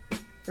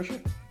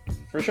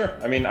 For sure.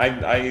 I mean,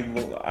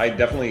 I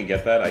definitely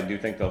get that. I do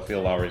think they'll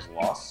feel Lowry's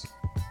loss.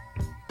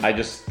 I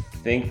just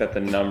think that the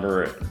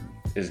number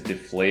is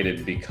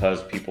deflated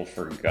because people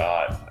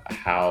forgot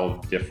how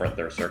different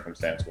their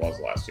circumstance was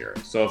last year.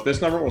 So if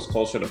this number was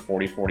closer to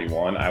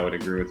 40-41, I would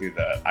agree with you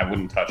that I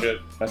wouldn't touch it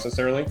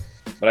necessarily.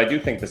 But I do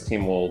think this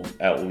team will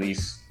at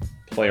least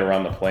play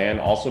around the play-in.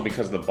 Also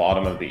because the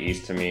bottom of the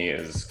East to me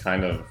is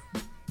kind of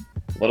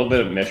little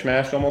bit of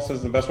mishmash, almost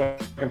is the best way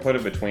I can put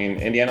it. Between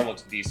Indiana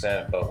looks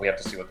decent, but we have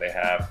to see what they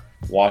have.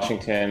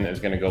 Washington is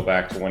going to go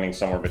back to winning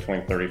somewhere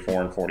between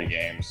 34 and 40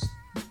 games,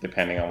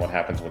 depending on what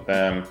happens with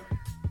them.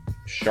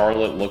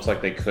 Charlotte looks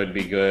like they could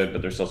be good,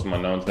 but there's still some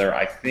unknowns there.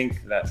 I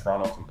think that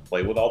Toronto can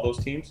play with all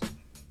those teams,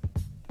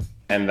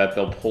 and that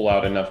they'll pull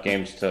out enough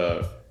games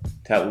to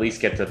at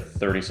least get to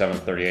 37,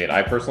 38.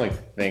 I personally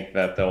think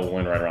that they'll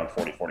win right around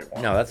 40,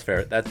 41. No, that's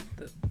fair.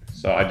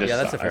 So I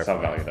that's a fair saw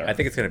point. value there. I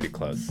think it's going to be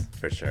close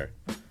for sure.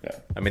 Yeah.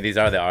 I mean, these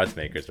are the odds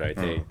makers, right?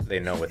 They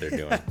know what they're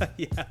doing.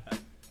 Yeah.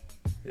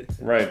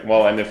 Right.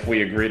 Well, and if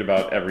we agreed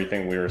about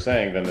everything we were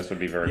saying, then this would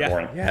be very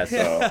boring. Yes.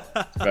 So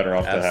it's better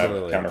off to have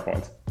Absolutely.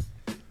 counterpoints.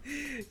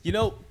 You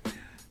know,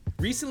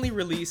 recently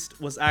released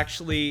was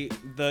actually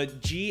the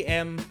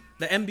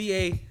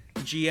NBA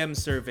GM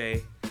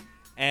survey,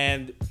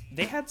 and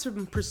they had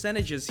some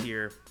percentages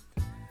here.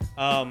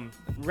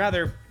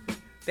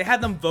 They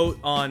had them vote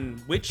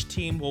on which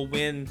team will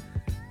win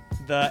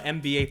the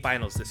NBA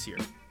Finals this year.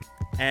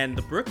 And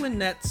the Brooklyn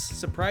Nets,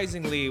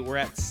 surprisingly, were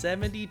at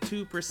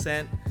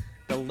 72%,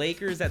 the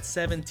Lakers at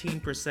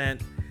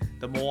 17%,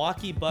 the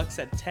Milwaukee Bucks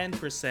at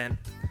 10%.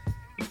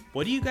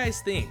 What do you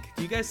guys think?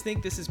 Do you guys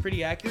think this is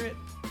pretty accurate?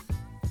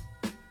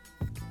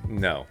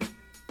 No.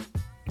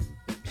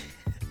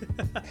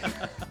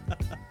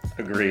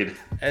 Agreed.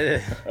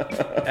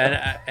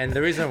 And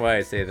the reason why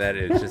I say that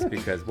is just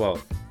because,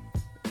 well,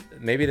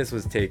 maybe this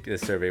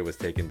survey was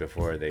taken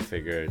before they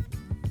figured,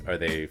 or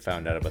they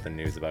found out about the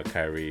news about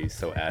Kyrie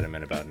so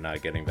adamant about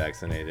not getting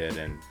vaccinated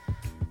and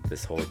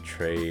this whole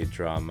trade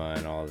drama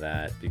and all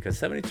that, because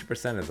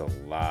 72% is a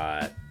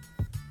lot,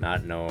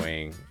 not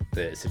knowing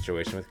the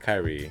situation with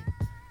Kyrie,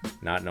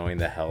 not knowing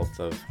the health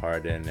of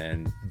Harden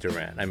and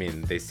Durant. I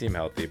mean, they seem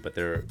healthy, but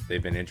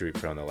they've been injury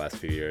prone the last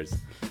few years.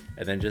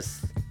 And then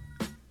just,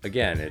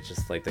 again, it's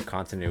just like the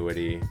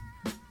continuity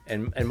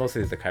and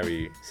mostly the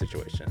Kyrie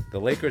situation. The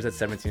Lakers at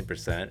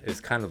 17% is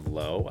kind of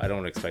low. I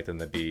don't expect them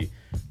to be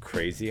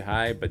crazy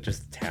high, but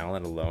just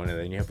talent alone. And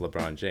then you have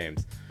LeBron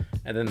James.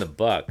 And then the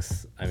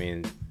Bucks, I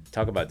mean,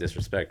 talk about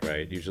disrespect,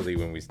 right? Usually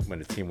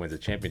when a team wins a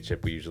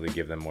championship, we usually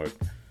give them more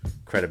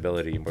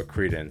credibility, more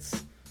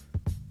credence,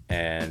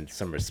 and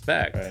some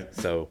respect. Right.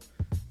 So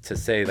to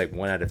say like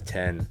 1 out of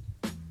 10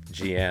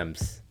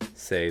 GMs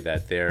say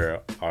that they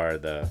are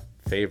the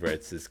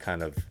favorites is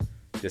kind of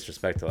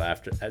disrespectful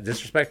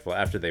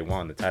after they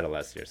won the title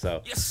last year.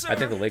 So yes, I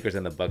think the Lakers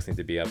and the Bucks need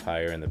to be up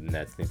higher, and the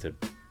Nets need to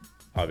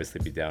obviously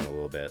be down a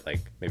little bit,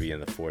 like maybe in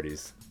the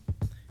 40s.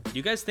 Do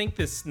you guys think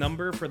this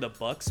number for the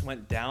Bucks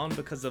went down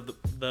because of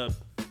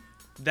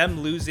them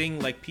losing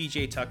like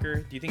PJ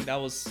Tucker? Do you think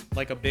that was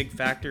like a big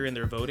factor in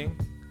their voting?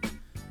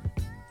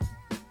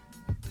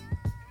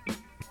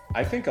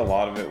 I think a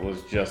lot of it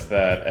was just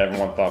that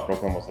everyone thought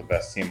Brooklyn was the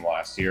best team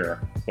last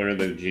year.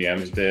 Clearly the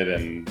GMs did,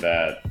 and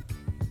that,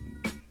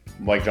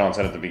 like John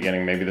said at the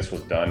beginning, maybe this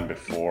was done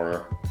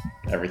before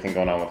everything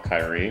going on with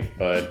Kyrie.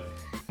 But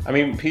I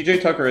mean,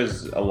 PJ Tucker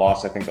is a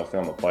loss I think they'll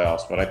feel in the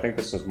playoffs, but I think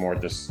this is more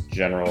just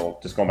general,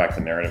 just going back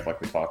to narrative like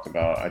we talked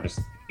about. I just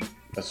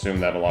assume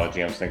that a lot of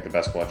GMs think the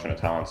best collection of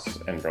talents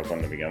in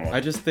Brooklyn to begin with. I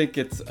just think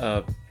it's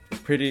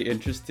pretty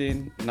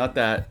interesting. Not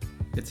that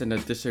it's in a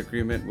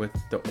disagreement with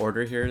the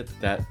order here,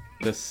 that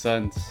the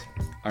Suns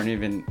aren't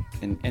even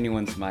in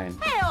anyone's mind.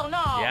 Hell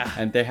no! Yeah.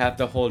 And they have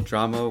the whole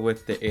drama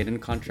with the Aiden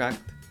contract,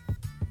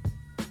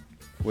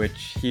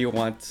 which he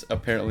wants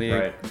apparently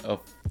right.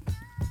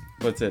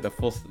 The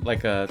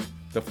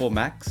full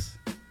max?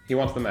 He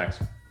wants the max.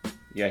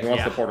 Yeah, he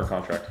wants the Porter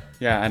contract.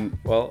 Yeah, and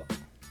well,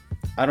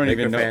 I don't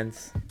even know.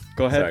 Fans.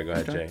 Go ahead. Sorry, go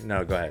ahead, Jay.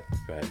 No, go ahead.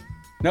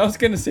 No, I was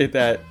gonna say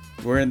that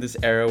we're in this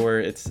era where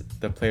it's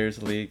the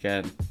Players League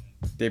and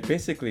they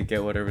basically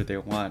get whatever they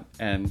want,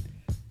 and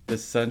the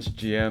Suns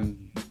GM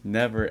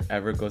never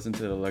ever goes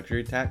into the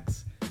luxury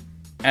tax,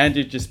 and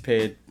you just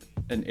paid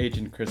an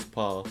agent Chris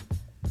Paul,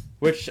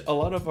 which a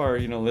lot of our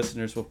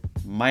listeners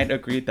might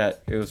agree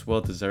that it was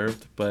well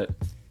deserved, but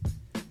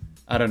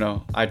I don't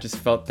know. I just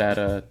felt that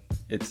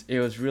it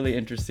was really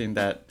interesting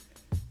that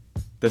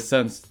the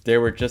Suns, they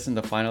were just in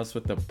the finals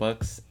with the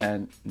Bucks,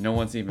 and no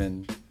one's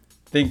even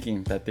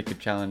thinking that they could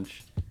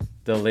challenge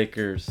the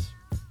Lakers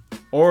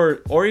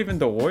or even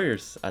the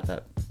Warriors at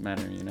that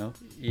matter,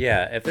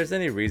 Yeah, if there's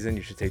any reason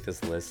you should take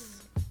this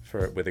list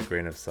with a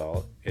grain of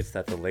salt, it's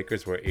that the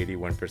Lakers were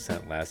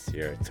 81% last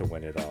year to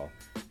win it all.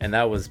 And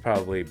that was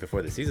probably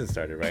before the season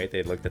started, right?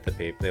 They looked at the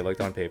paper, they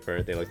looked on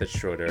paper, they looked at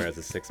Schroeder as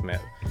a six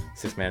man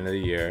of the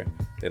year.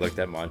 They looked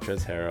at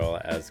Montrezl Harrell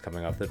as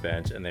coming off the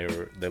bench, and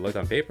they looked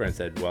on paper and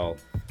said, well,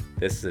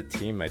 this is a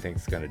team I think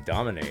is going to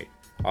dominate.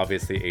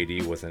 Obviously,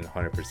 AD wasn't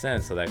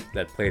 100%, so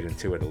that played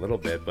into it a little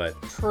bit, but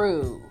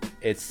true.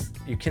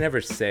 You can never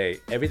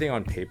say everything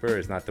on paper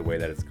is not the way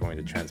that it's going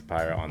to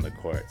transpire on the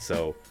court.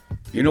 So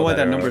you know why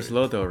that number's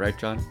low though, right,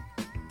 John?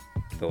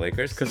 The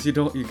Lakers? Because you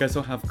guys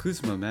don't have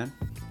Kuzma, man.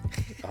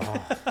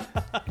 Oh.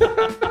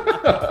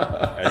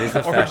 Are these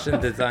the fashion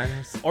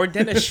designers? Or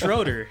Dennis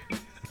Schroeder.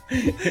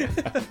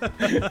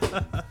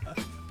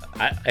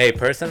 Hey,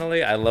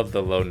 personally, I love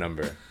the low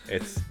number.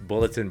 It's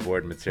bulletin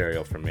board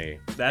material for me,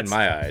 in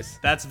my eyes.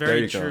 That's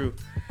very There you true.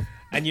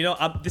 And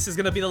this is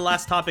going to be the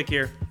last topic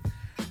here.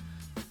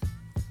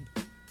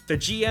 The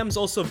GMs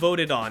also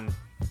voted on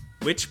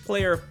which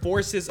player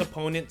forces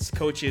opponents'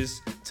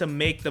 coaches to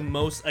make the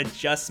most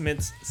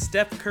adjustments.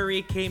 Steph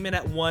Curry came in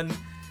at 1,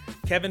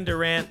 Kevin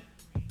Durant,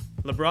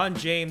 LeBron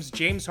James,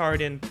 James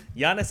Harden,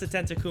 Giannis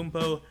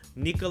Antetokounmpo,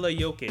 Nikola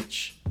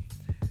Jokic.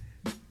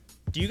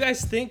 Do you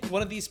guys think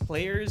one of these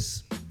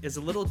players is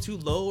a little too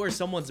low or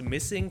someone's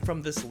missing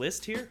from this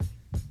list here?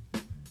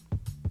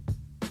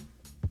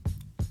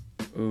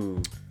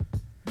 Ooh.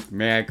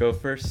 May I go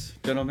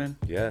first, gentlemen?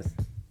 Yes.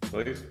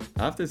 Please.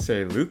 I have to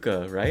say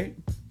Luka, right?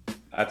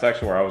 That's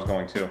actually where I was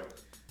going to.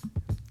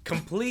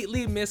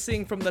 Completely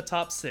missing from the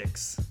top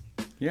 6.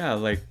 Yeah,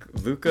 like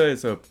Luka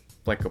is a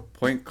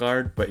point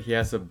guard, but he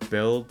has a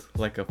build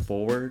like a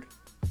forward.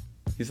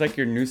 He's like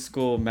your new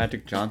school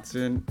Magic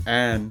Johnson,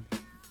 and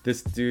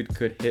this dude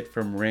could hit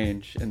from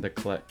range in the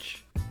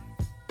clutch.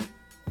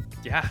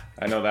 Yeah.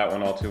 I know that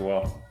one all too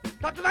well.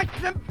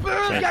 Jason.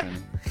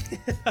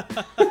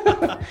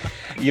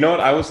 You know what?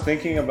 I was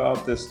thinking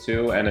about this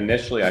too, and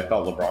initially I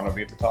thought LeBron would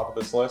be at the top of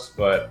this list,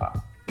 but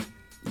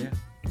Yeah.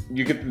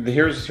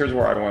 here's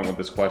where I went with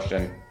this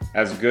question.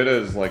 As good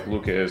as like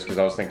Luka is, because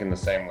I was thinking the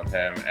same with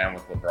him and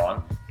with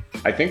LeBron,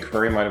 I think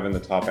Curry might have been the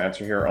top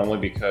answer here, only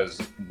because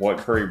what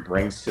Curry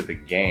brings to the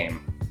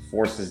game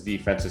forces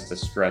defenses to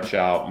stretch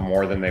out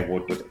more than they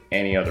would with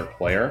any other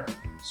player.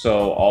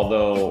 So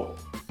although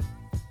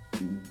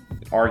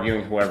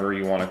arguing whoever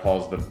you want to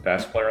call is the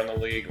best player in the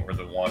league or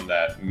the one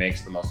that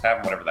makes the most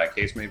happen, whatever that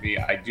case may be,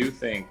 I do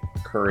think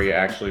Curry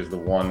actually is the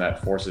one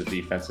that forces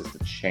defenses to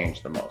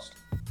change the most.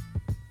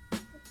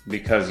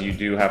 Because you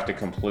do have to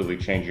completely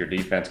change your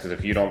defense, because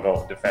if you don't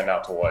go defend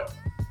out to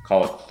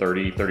call it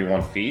 30,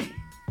 31 feet,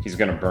 he's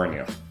going to burn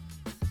you.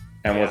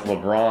 And with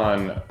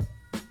LeBron,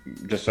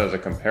 just as a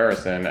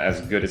comparison, as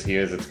good as he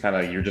is, it's kind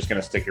of, you're just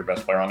going to stick your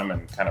best player on him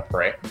and kind of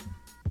pray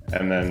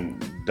and then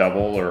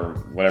double or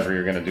whatever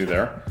you're going to do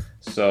there.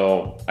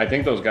 So I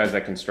think those guys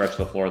that can stretch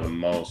the floor the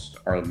most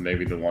are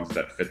maybe the ones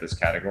that fit this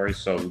category.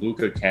 So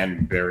Luka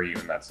can bury you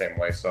in that same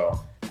way. So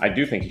I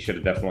do think he should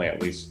have definitely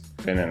at least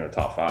been in the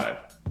top 5.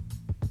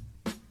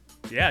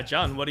 Yeah,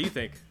 John, what do you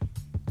think?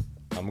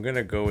 I'm going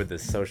to go with the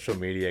social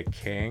media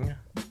king,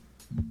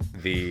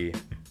 the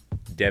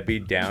Debbie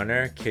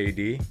Downer,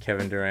 KD,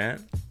 Kevin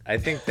Durant. I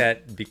think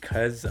that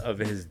because of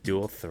his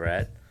dual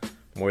threat,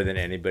 more than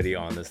anybody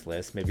on this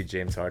list, maybe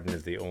James Harden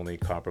is the only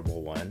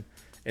comparable one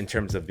in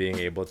terms of being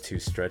able to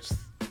stretch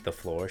the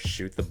floor,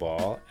 shoot the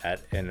ball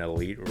at an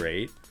elite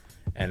rate,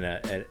 and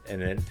an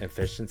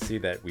efficiency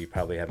that we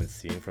probably haven't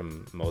seen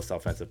from most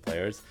offensive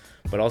players,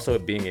 but also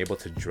being able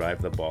to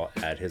drive the ball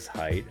at his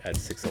height at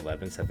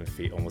 6'11", 7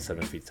 feet, almost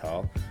 7 feet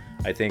tall.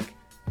 I think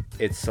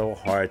it's so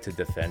hard to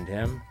defend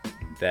him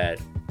that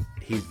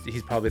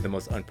he's probably the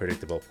most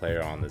unpredictable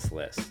player on this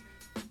list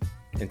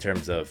in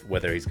terms of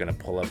whether he's going to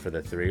pull up for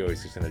the 3 or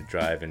he's just going to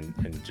drive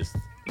and just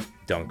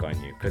dunk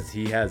on you, because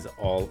he has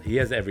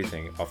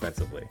everything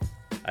offensively.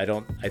 I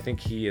think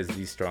he is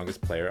the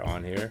strongest player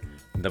on here,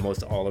 the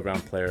most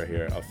all-around player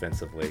here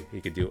offensively. He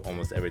could do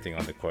almost everything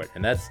on the court,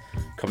 and that's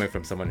coming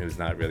from someone who's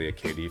not really a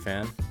KD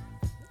fan.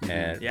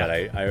 But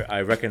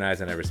I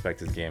recognize and I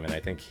respect his game, and I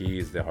think he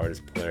is the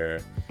hardest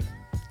player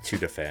to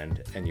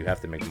defend, and you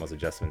have to make the most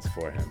adjustments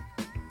for him.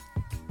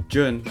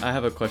 Jun, I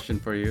have a question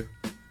for you.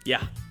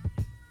 Yeah.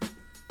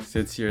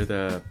 Since you're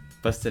the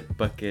Busted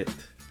Bucket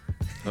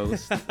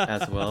host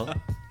as well,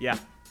 Yeah.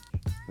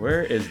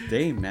 where is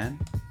Dame, man?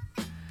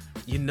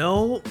 You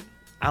know,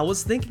 I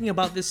was thinking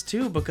about this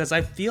too, because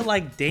I feel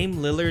like Dame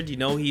Lillard,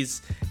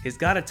 he's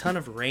got a ton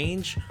of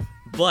range,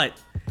 but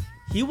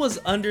he was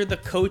under the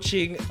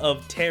coaching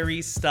of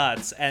Terry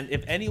Stotts. And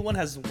if anyone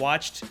has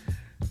watched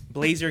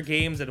Blazer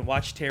games and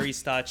watched Terry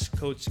Stotts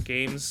coach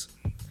games,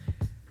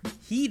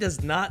 he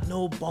does not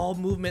know ball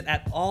movement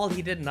at all.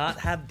 He did not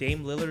have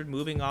Dame Lillard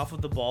moving off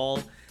of the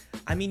ball.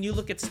 I mean, you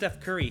look at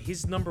Steph Curry,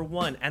 he's number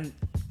 1, and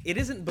it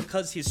isn't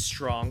because he's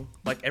strong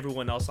like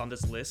everyone else on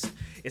this list.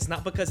 It's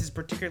not because he's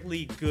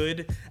particularly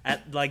good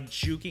at like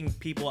juking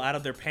people out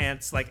of their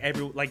pants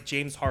like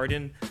James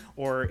Harden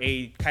or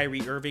a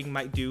Kyrie Irving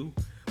might do.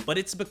 But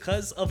it's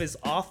because of his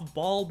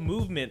off-ball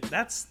movement.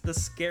 That's the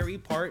scary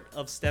part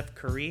of Steph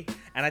Curry.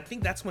 And I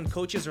think that's when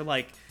coaches are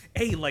like,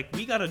 hey,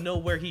 we got to know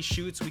where he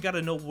shoots. We got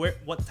to know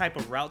what type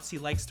of routes he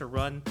likes to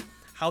run,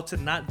 how to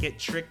not get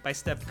tricked by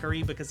Steph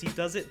Curry, because he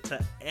does it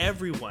to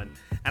everyone.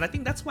 And I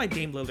think that's why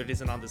Dame Lillard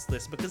isn't on this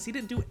list, because he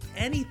didn't do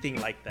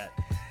anything like that.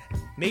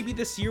 Maybe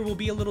this year will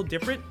be a little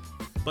different,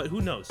 but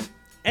who knows?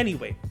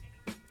 Anyway,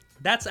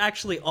 that's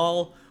actually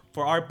all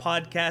for our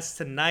podcast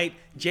tonight.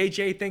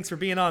 JJ, thanks for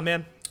being on,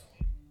 man.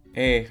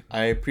 Hey,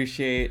 I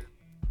appreciate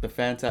the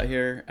fans out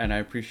here, and I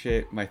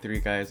appreciate my 3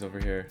 guys over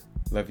here.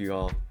 Love you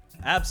all.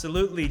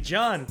 Absolutely.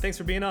 John, thanks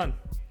for being on.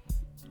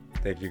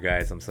 Thank you,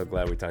 guys. I'm so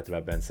glad we talked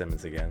about Ben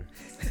Simmons again.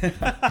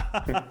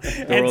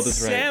 The And world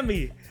is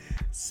right.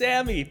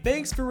 Sammy,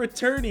 thanks for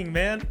returning,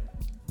 man.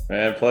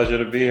 Man, pleasure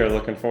to be here.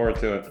 Looking forward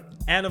to it.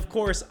 And of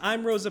course,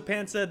 I'm Rosa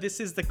Panza. This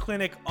is the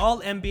Clinic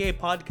All NBA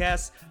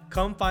Podcast.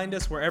 Come find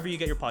us wherever you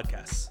get your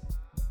podcasts.